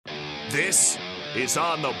This is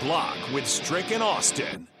On the Block with Strick and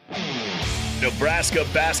Austin. Nebraska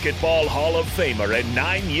Basketball Hall of Famer and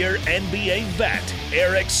 9-year NBA vet,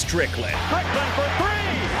 Eric Strickland. Strickland for three!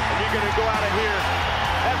 And you're going to go out of here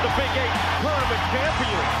as the Big 8 tournament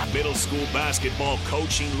champion. Middle school basketball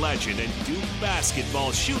coaching legend and Duke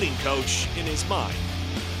basketball shooting coach in his mind,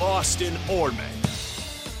 Austin Orman.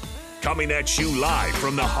 Coming at you live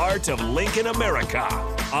from the heart of Lincoln, America.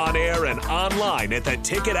 On air and online at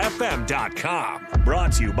theticketfm.com.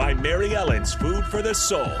 Brought to you by Mary Ellen's Food for the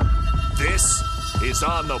Soul. This is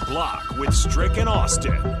On the Block with Strick and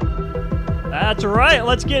Austin. That's right.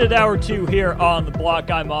 Let's get it hour two here on The Block.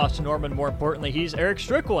 I'm Austin Orman. More importantly, he's Eric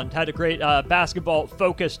Strickland. Had a great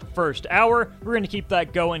basketball-focused first hour. We're going to keep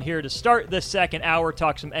that going here to start this second hour,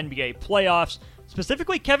 talk some NBA playoffs.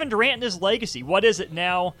 Specifically, Kevin Durant and his legacy. What is it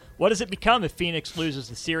now? What does it become if Phoenix loses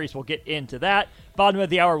the series? We'll get into that. Bottom of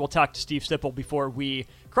the hour, we'll talk to Steve Sipple before we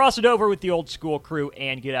cross it over with the old school crew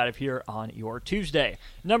and get out of here on your Tuesday.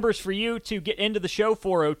 Numbers for you to get into the show,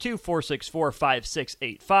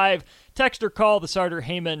 402-464-5685. Text or call the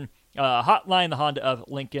Sartor-Heyman hotline, the Honda of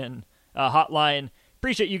Lincoln hotline.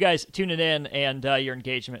 Appreciate you guys tuning in and your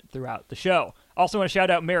engagement throughout the show. Also want to shout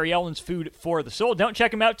out Mary Ellen's Food for the Soul. Don't check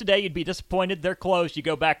them out today. You'd be disappointed. They're closed. You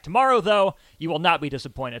go back tomorrow, though. You will not be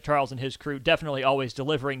disappointed. Charles and his crew definitely always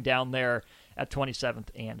delivering down there at 27th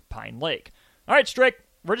and Pine Lake. All right, Strick,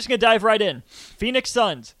 we're just going to dive right in. Phoenix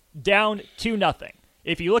Suns down 2-0.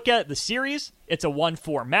 If you look at the series, it's a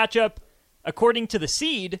 1-4 matchup. According to the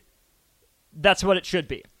seed, that's what it should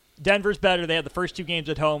be. Denver's better. They had the first two games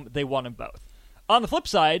at home. They won them both. On the flip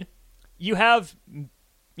side, you have,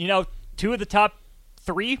 two of the top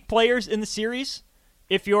three players in the series.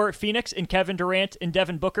 If you're Phoenix and Kevin Durant and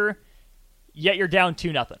Devin Booker, yet you're down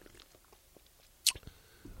 2-0.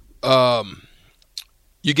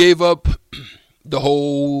 You gave up the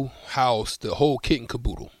whole house, the whole kit and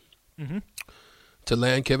caboodle to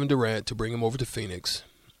land Kevin Durant, to bring him over to Phoenix.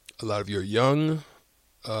 A lot of your young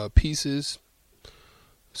pieces,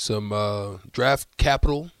 some draft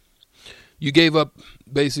capital. You gave up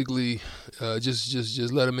basically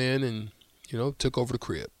just let him in and, took over the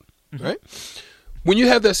crib, right? When you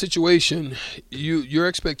have that situation, your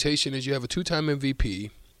expectation is you have a two-time MVP,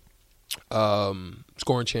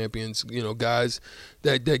 scoring champions, guys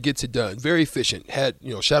that gets it done. Very efficient. Had,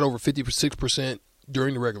 shot over 56%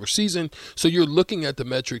 during the regular season. So you're looking at the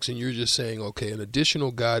metrics and you're just saying, okay, an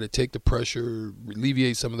additional guy to take the pressure,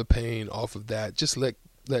 alleviate some of the pain off of that. Just let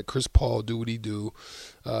Chris Paul do what he do.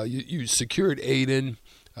 You secured Aiden.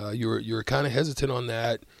 You're kind of hesitant on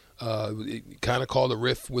that. It kind of called a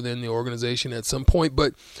rift within the organization at some point,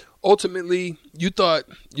 but ultimately you thought,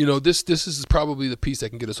 this is probably the piece that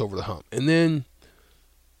can get us over the hump. And then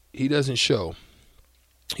he doesn't show.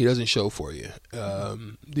 He doesn't show for you.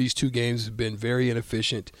 These two games have been very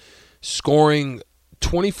inefficient, scoring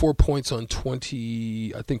 24 points on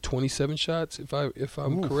 27 shots, if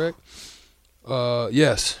I'm correct.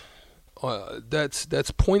 Yes. That's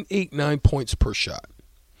 0.89 points per shot.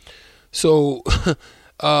 So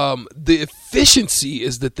the efficiency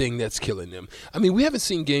is the thing that's killing them. I mean, we haven't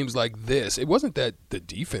seen games like this. It wasn't that the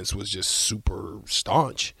defense was just super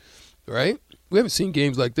staunch, right? We haven't seen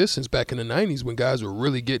games like this since back in the 90s when guys were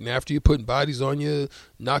really getting after you, putting bodies on you,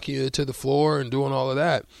 knocking you to the floor and doing all of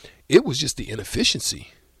that. It was just the inefficiency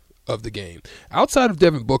of the game. Outside of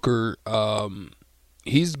Devin Booker,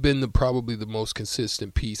 he's been probably the most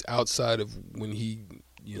consistent piece outside of when he,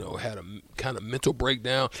 had a kind of mental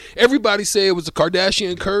breakdown. Everybody say it was a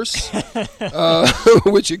Kardashian curse,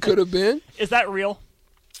 which it could have been. Is that real?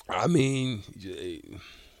 I mean,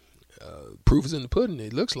 proof is in the pudding.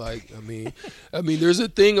 It looks like. I mean, there's a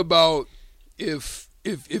thing about if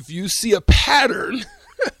you see a pattern,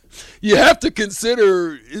 you have to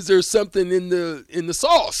consider, is there something in the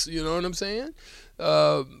sauce? You know what I'm saying?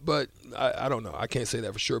 But I don't know. I can't say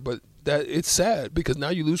that for sure. But that it's sad because now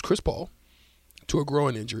you lose Chris Paul to a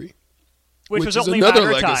groin injury, which was is only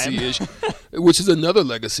another legacy issue, which is another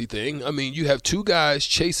legacy thing. I mean, you have two guys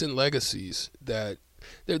chasing legacies that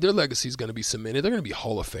their legacy is going to be cemented. They're going to be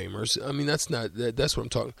Hall of Famers. I mean, that's what I'm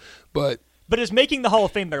talking. But is making the Hall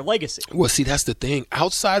of Fame their legacy? Well, see, that's the thing.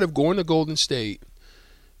 Outside of going to Golden State,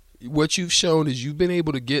 what you've shown is you've been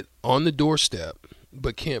able to get on the doorstep,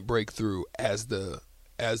 but can't break through as the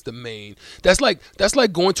main. That's like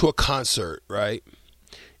going to a concert, right?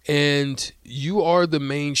 And you are the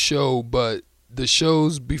main show, but the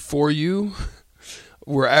shows before you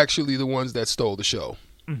were actually the ones that stole the show.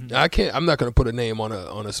 Mm-hmm. I'm not going to put a name on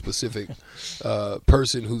a specific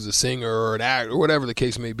person who's a singer or an actor or whatever the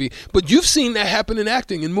case may be. But you've seen that happen in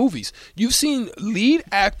acting in movies. You've seen lead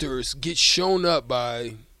actors get shown up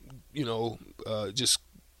by just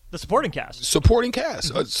the supporting cast.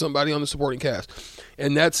 Somebody on the supporting cast.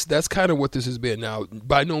 And that's kind of what this has been. Now,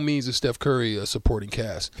 by no means is Steph Curry a supporting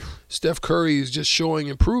cast. Steph Curry is just showing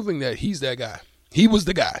and proving that he's that guy. He was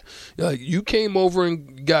the guy. You came over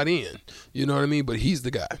and got in, you know what I mean? But he's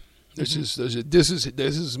the guy. This is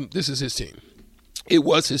his team. It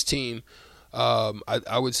was his team.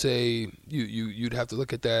 I would say you'd have to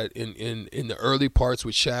look at that in the early parts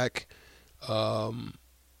with Shaq.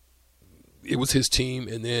 It was his team,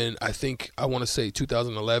 and then I want to say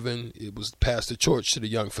 2011, it was passed the torch to the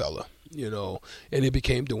young fella, and it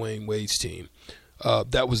became Dwayne Wade's team.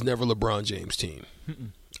 That was never LeBron James' team.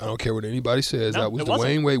 I don't care what anybody says. No, that was it Dwayne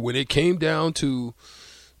wasn't. Wade. When it came down to,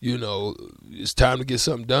 it's time to get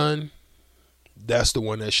something done, that's the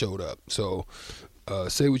one that showed up. So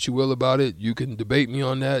say what you will about it. You can debate me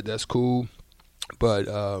on that. That's cool. But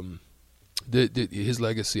his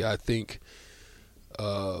legacy, I think,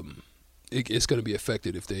 it's going to be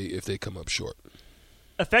affected if they come up short.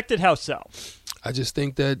 Affected how so? I just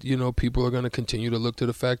think that people are going to continue to look to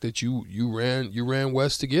the fact that you ran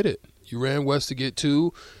west to get it. You ran west to get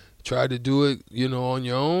 2, tried to do it on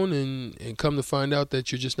your own, and come to find out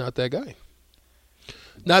that you're just not that guy.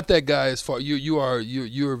 Not that guy as far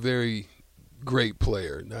you're a very great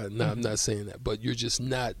player. I'm not saying that, but you're just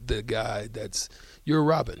not the guy you're a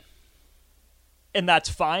Robin. And that's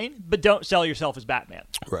fine, but don't sell yourself as Batman.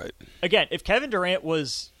 Right. Again, if Kevin Durant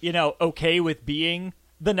was, okay with being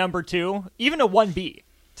the number 2, even a 1B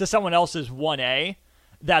to someone else's 1A,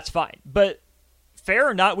 that's fine. But fair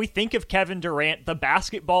or not, we think of Kevin Durant, the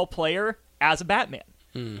basketball player, as a Batman,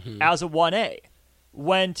 as a 1A.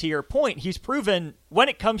 When, to your point, he's proven when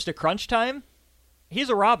it comes to crunch time, he's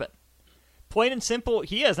a Robin. Plain and simple,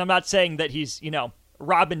 he is. I'm not saying that he's,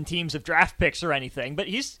 robbing teams of draft picks or anything, but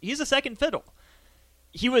he's a second fiddle.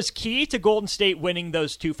 He was key to Golden State winning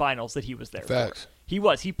those 2 finals that he was there Facts. for. He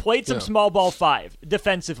was. He played some small ball 5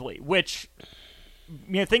 defensively, which,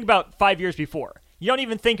 think about 5 years before. You don't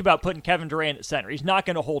even think about putting Kevin Durant at center. He's not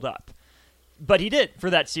going to hold up. But he did for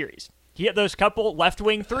that series. He hit those couple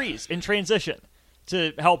left-wing threes in transition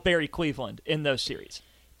to help bury Cleveland in those series.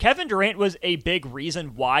 Kevin Durant was a big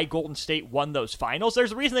reason why Golden State won those finals.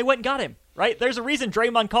 There's a reason they went and got him, right? There's a reason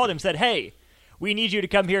Draymond called him and said, hey, we need you to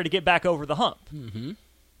come here to get back over the hump. Mm-hmm.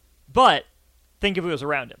 But think of who was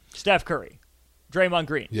around him. Steph Curry, Draymond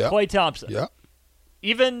Green, Klay Thompson. Yeah.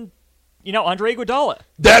 Even, Andre Iguodala.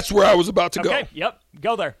 That's where I was about to go. Okay, yep,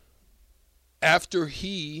 go there. After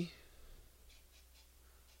who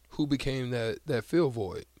became that fill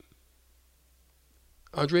void?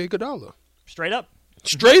 Andre Iguodala. Straight up.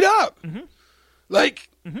 Mm-hmm.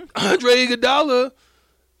 Andre Iguodala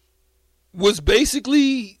was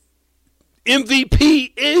basically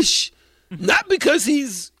MVP-ish, not because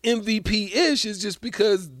he's MVP-ish, it's just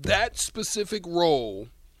because that specific role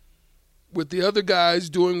with the other guys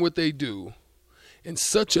doing what they do and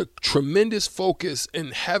such a tremendous focus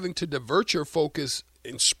and having to divert your focus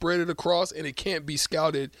and spread it across, and it can't be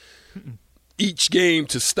scouted each game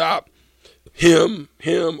to stop him,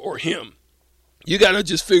 or him. You got to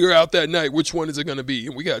just figure out that night which one is it going to be,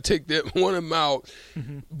 and we got to take that one of them out.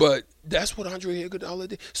 But that's what Andre Iguodala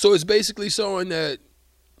did. So it's basically showing that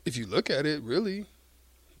if you look at it, really,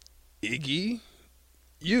 Iggy,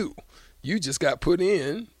 you just got put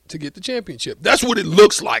in to get the championship. That's what it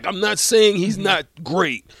looks like. I'm not saying he's not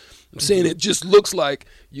great. I'm saying it just looks like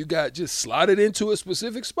you got just slotted into a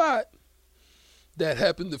specific spot that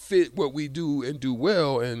happened to fit what we do and do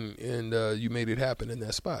well, and you made it happen in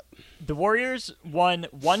that spot. The Warriors won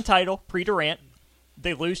 1 title pre-Durant.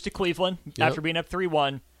 They lose to Cleveland after being up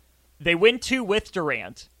 3-1. They win 2 with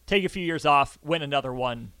Durant, take a few years off, win another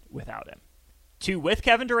 1 without him. 2 with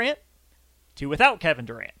Kevin Durant, 2 without Kevin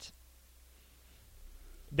Durant.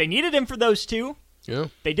 They needed him for those 2. Yeah.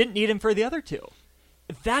 They didn't need him for the other 2.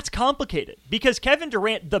 That's complicated because Kevin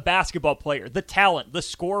Durant, the basketball player, the talent, the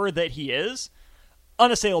scorer that he is,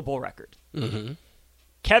 unassailable record. Mm-hmm.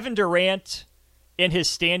 Kevin Durant, in his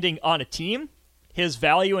standing on a team, his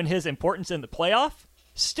value and his importance in the playoff,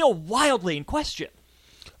 still wildly in question.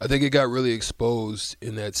 I think it got really exposed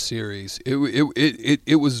in that series. It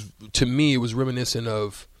was, to me, it was reminiscent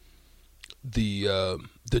of the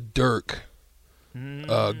Dirk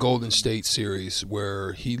Golden State series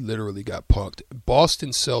where he literally got punked. Boston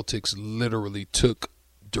Celtics literally took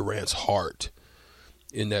Durant's heart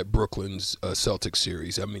in that Brooklyn's Celtics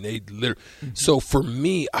series. I mean, they literally. Mm-hmm. So for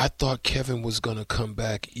me, I thought Kevin was gonna come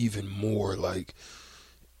back even more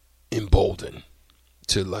emboldened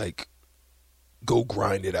to go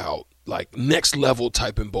grind it out, next level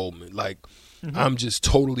type emboldenment. I'm just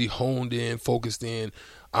totally honed in, focused in.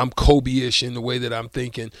 I'm Kobe-ish in the way that I'm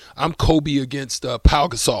thinking. I'm Kobe against Pau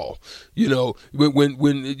Gasol. You know,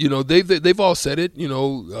 when you know they've all said it. You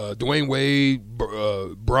know, Dwayne Wade,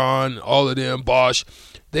 Bron, all of them, Bosh,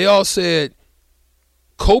 they all said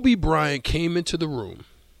Kobe Bryant came into the room.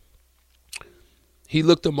 He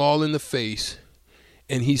looked them all in the face,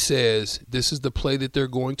 and he says, "This is the play that they're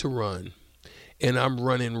going to run, and I'm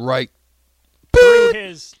running right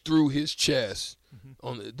through his chest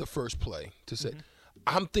on the first play to say."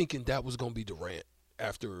 I'm thinking that was going to be Durant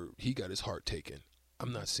after he got his heart taken.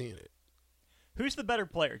 I'm not seeing it. Who's the better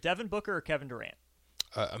player, Devin Booker or Kevin Durant?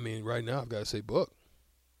 I mean, right now I've got to say Book.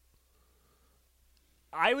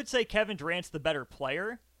 I would say Kevin Durant's the better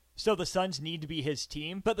player, so the Suns need to be his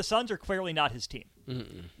team, but the Suns are clearly not his team.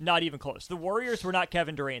 Not even close. The Warriors were not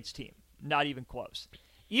Kevin Durant's team. Not even close.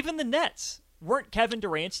 Even the Nets weren't Kevin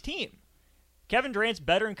Durant's team. Kevin Durant's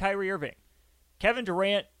better than Kyrie Irving. Kevin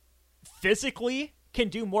Durant physically can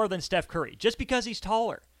do more than Steph Curry just because he's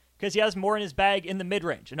taller, because he has more in his bag in the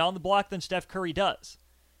mid-range and on the block than Steph Curry does.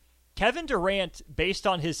 Kevin Durant, based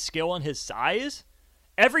on his skill and his size,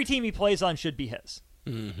 every team he plays on should be his.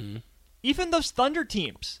 Even those Thunder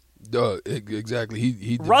teams. Exactly.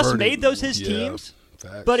 He Russ made those his teams.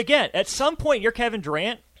 Facts. But again, at some point, you're Kevin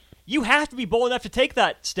Durant. You have to be bold enough to take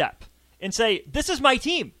that step and say, this is my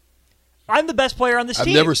team. I'm the best player on this team.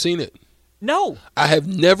 I've never seen it. No. I have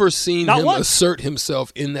never seen him assert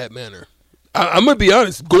himself in that manner. I'm going to be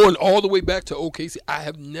honest, going all the way back to OKC, I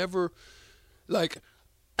have never,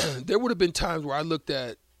 there would have been times where I looked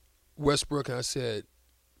at Westbrook and I said,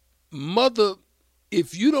 mother,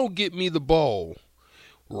 if you don't get me the ball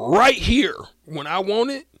right here when I want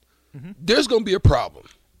it, there's going to be a problem.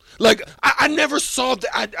 Like, I never saw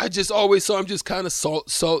that. I just always saw him just kind of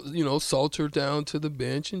saunter down to the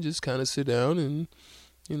bench and just kind of sit down and,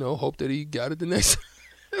 hope that he got it the next.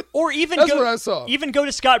 Or even that's what I saw. Even go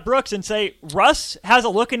to Scott Brooks and say, Russ has a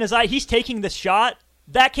look in his eye. He's taking this shot.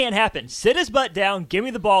 That can't happen. Sit his butt down. Give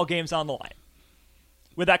me the ball. Game's on the line.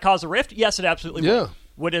 Would that cause a rift? Yes, it absolutely would.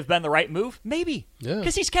 Would it have been the right move? Maybe. Yeah.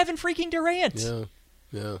 Because he's Kevin freaking Durant.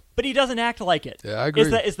 Yeah. But he doesn't act like it. Yeah, I agree.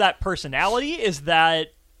 Is that personality? Is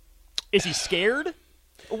he scared?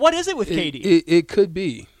 What is it with KD? It could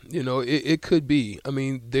be. It could be. I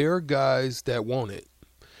mean, there are guys that want it.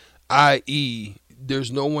 I.e.,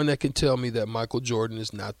 there's no one that can tell me that Michael Jordan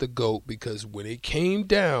is not the GOAT, because when it came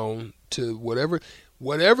down to whatever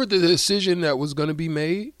the decision that was going to be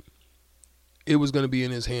made, it was going to be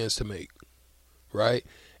in his hands to make, right?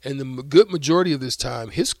 And the good majority of this time,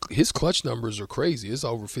 his clutch numbers are crazy. It's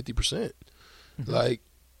over 50%. Like,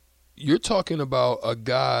 you're talking about a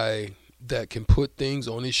guy that can put things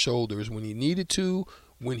on his shoulders when he needed to,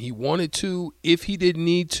 when he wanted to, if he didn't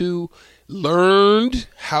need to, learned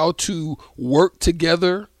how to work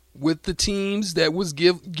together with the teams that was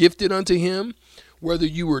gifted unto him, whether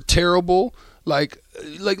you were terrible. Like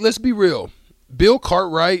let's be real. Bill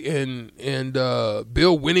Cartwright and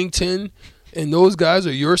Bill Winnington and those guys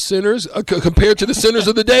are your centers compared to the centers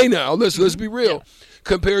of the day now. Let's be real. Yeah.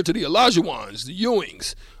 Compared to the Olajuwons, the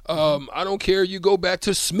Ewings. I don't care. You go back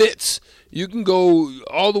to Smiths. You can go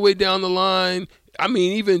all the way down the line. I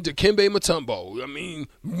mean, even Dikembe Mutombo. I mean,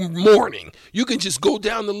 Mourning. You can just go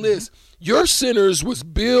down the list. Your centers was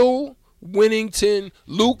Bill Winnington,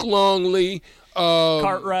 Luke Longley,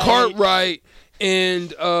 Cartwright,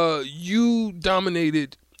 and you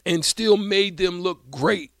dominated and still made them look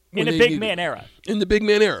great. In the big man era. In the big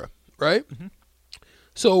man era, right?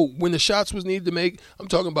 So when the shots was needed to make, I'm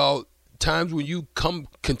talking about times when you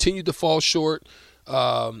continue to fall short,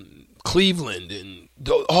 Cleveland and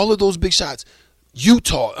all of those big shots.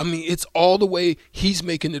 Utah, I mean, it's all the way he's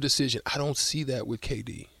making the decision. I don't see that with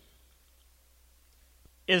KD.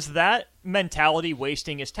 Is that mentality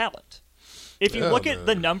wasting his talent? If you look at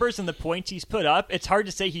the numbers and the points he's put up, it's hard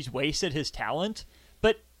to say he's wasted his talent.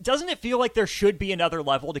 But doesn't it feel like there should be another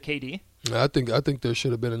level to KD? I think there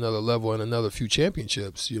should have been another level and another few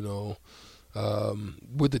championships, with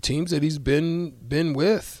the teams that he's been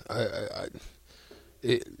with.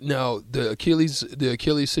 Now the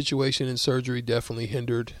Achilles situation and surgery definitely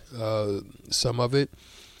hindered some of it.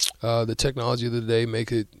 The technology of the day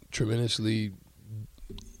make it tremendously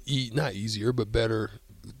not easier but better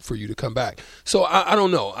for you to come back. So I don't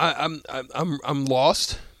know. I'm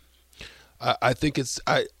lost. I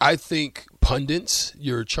think pundits,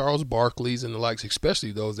 your Charles Barkleys and the likes,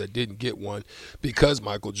 especially those that didn't get one because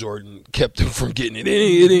Michael Jordan kept them from getting it.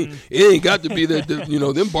 It ain't got to be that.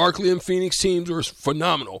 Them Barkley and Phoenix teams were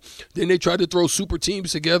phenomenal. Then they tried to throw super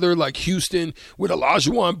teams together like Houston with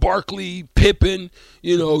Olajuwon, Barkley, Pippen,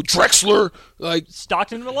 Drexler, like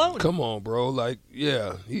Stockton and Malone. Come on, bro. Like,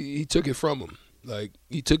 yeah, he took it from them. Like,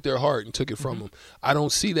 he took their heart and took it from them. I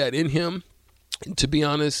don't see that in him. And to be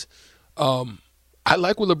honest, I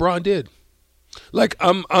like what LeBron did. Like,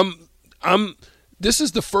 this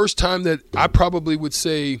is the first time that I probably would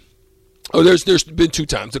say, there's been 2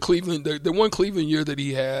 times. The one Cleveland year that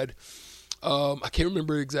he had, I can't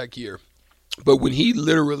remember the exact year, but when he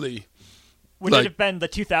literally, would it have been the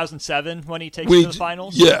 2007 when he takes to the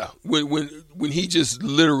finals? Yeah, when he just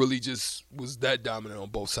literally just was that dominant on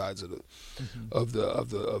both sides of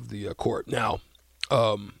the court. Now,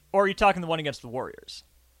 or are you talking the one against the Warriors?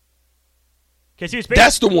 Because he was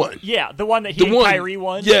that's the one. Yeah, the one that he and Kyrie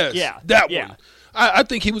won. Yes, yeah, that one. I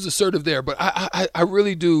think he was assertive there, but I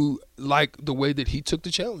really do like the way that he took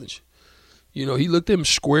the challenge. You know, he looked them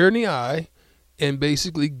square in the eye and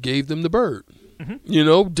basically gave them the bird. You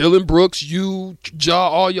know, Dylan Brooks, you, Ja,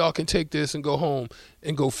 all y'all can take this and go home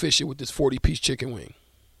and go fish it with this 40-piece chicken wing.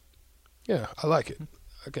 Yeah, I like it.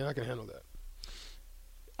 I can handle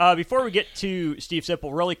that. Before we get to Steve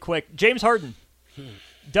Sipple, really quick, James Harden.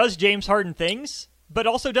 Does James Harden things, but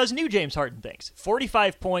also does new James Harden things.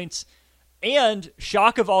 45 points, and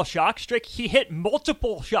shock of all shocks, Strick, he hit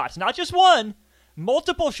multiple shots, not just one,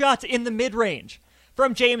 multiple shots in the mid-range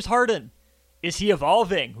from James Harden. Is he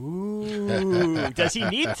evolving? Ooh, does he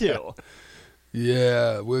need to?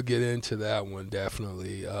 Yeah, we'll get into that one,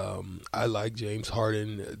 definitely. I like James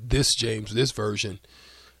Harden, this version,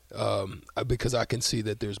 because I can see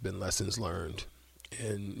that there's been lessons learned.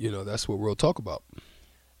 And, you know, that's what we'll talk about.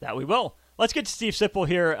 That we will. Let's get to Steve Sipple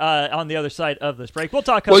here on the other side of this break. We'll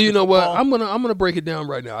talk. Well, you know what? I'm gonna break it down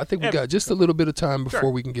right now. I think we got just a little bit of time before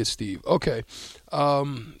we can get Steve. Okay,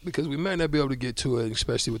 because we might not be able to get to it,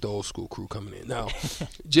 especially with the old school crew coming in. Now,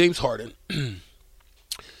 James Harden,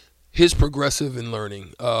 his progressive in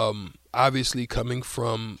learning, obviously coming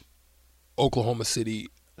from Oklahoma City,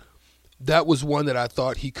 that was one that I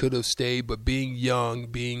thought he could have stayed, but being young,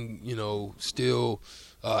 being, you know, still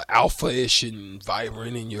alpha-ish and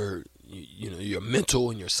vibrant in your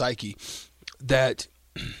mental and your psyche, that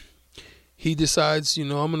he decides, you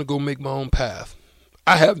know, I'm going to go make my own path.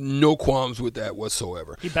 I have no qualms with that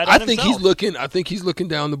whatsoever. I think he's looking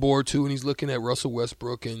down the board too, and he's looking at Russell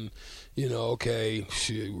Westbrook, and, you know, okay,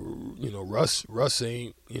 you know, Russ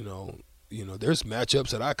ain't, you know, there's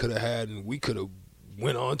matchups that I could have had, and we could have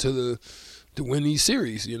went on to win these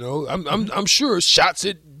series. You know, I'm sure shots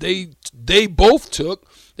that they both took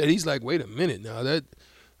that he's like, wait a minute now, that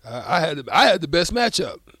I had the best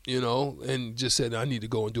matchup, you know, and just said I need to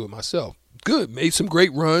go and do it myself. Good, made some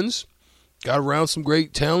great runs, got around some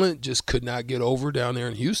great talent, just could not get over down there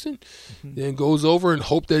in Houston. Then goes over and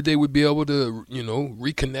hoped that they would be able to, you know,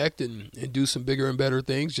 reconnect and do some bigger and better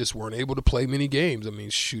things. Just weren't able to play many games. I mean,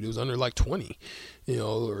 shoot, it was under like 20, you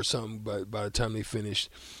know, or something by the time they finished.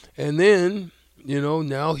 And then, you know,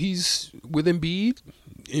 now he's with Embiid.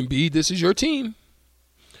 Embiid, this is your team.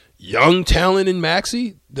 Young talent in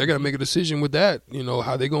Maxey, they're going to make a decision with that, you know,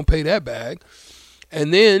 how they going to pay that bag.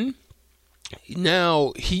 And then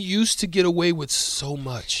now he used to get away with so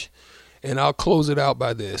much, and I'll close it out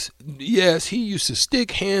by this. Yes, he used to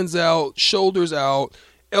stick hands out, shoulders out,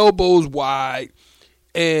 elbows wide,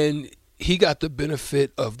 and he got the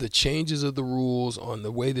benefit of the changes of the rules on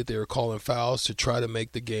the way that they were calling fouls to try to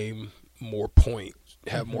make the game more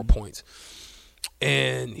have more points.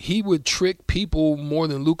 And he would trick people more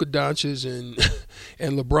than Luka Doncic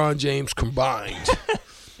and LeBron James combined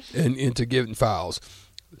into giving fouls.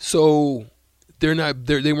 So they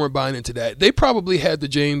weren't buying into that. They probably had the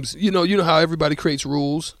James, you know how everybody creates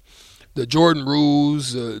rules, the Jordan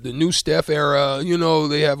rules, the new Steph era, you know,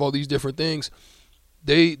 they have all these different things.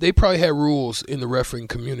 They probably had rules in the refereeing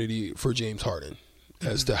community for James Harden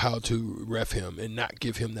as to how to ref him and not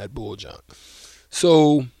give him that bull junk.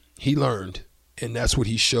 So he learned. And that's what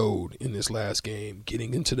he showed in this last game,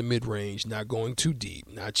 getting into the mid-range, not going too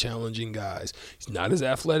deep, not challenging guys. He's not as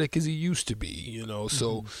athletic as he used to be, you know.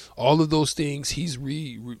 So all of those things, he's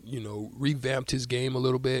revamped his game a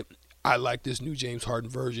little bit. I like this new James Harden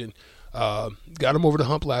version. Got him over the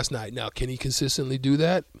hump last night. Now, can he consistently do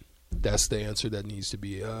that? That's the answer that needs to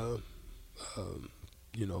be,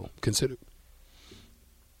 considered.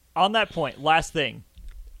 On that point, last thing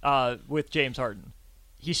with James Harden.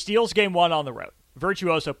 He steals game 1 on the road.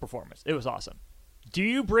 Virtuoso performance. It was awesome. Do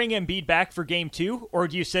you bring Embiid back for game 2, or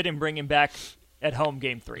do you sit and bring him back at home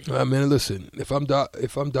game 3? Man, listen, if I'm Doc,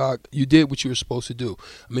 you did what you were supposed to do.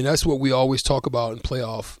 I mean, that's what we always talk about in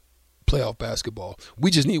playoff basketball.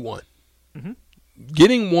 We just need one.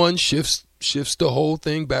 Getting one shifts the whole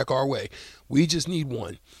thing back our way. We just need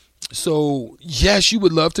one. So, yes, you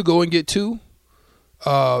would love to go and get 2.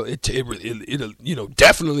 It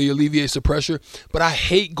definitely alleviates the pressure. But I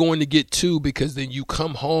hate going to get 2 because then you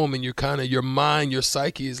come home and you're kind of, your mind, your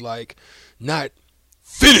psyche is like, not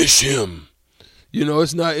finish him.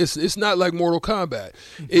 It's not like Mortal Kombat.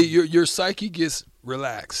 Your psyche gets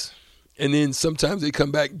relaxed, and then sometimes they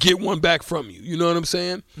come back, get one back from you. You know what I'm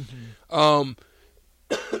saying?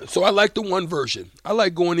 So I like the 1 version. I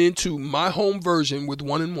like going into my home version with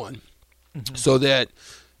 1-1, so that.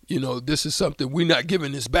 This is something, we're not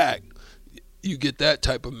giving this back. You get that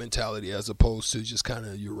type of mentality as opposed to just kind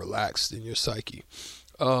of you're relaxed in your psyche.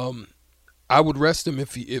 I would rest him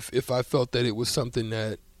if I felt that it was something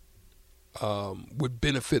that would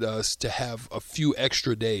benefit us to have a few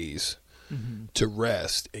extra days to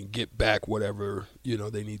rest and get back whatever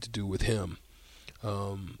they need to do with him,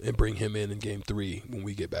 and bring him in Game 3 when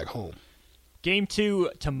we get back home. Game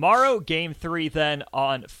 2 tomorrow, Game 3 then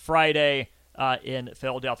on Friday. In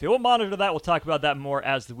Philadelphia. We'll monitor that. We'll talk about that more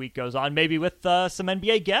as the week goes on, maybe with some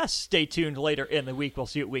NBA guests. Stay tuned later in the week. We'll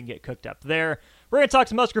see what we can get cooked up there. We're going to talk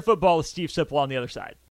some Husker football with Steve Sipple on the other side.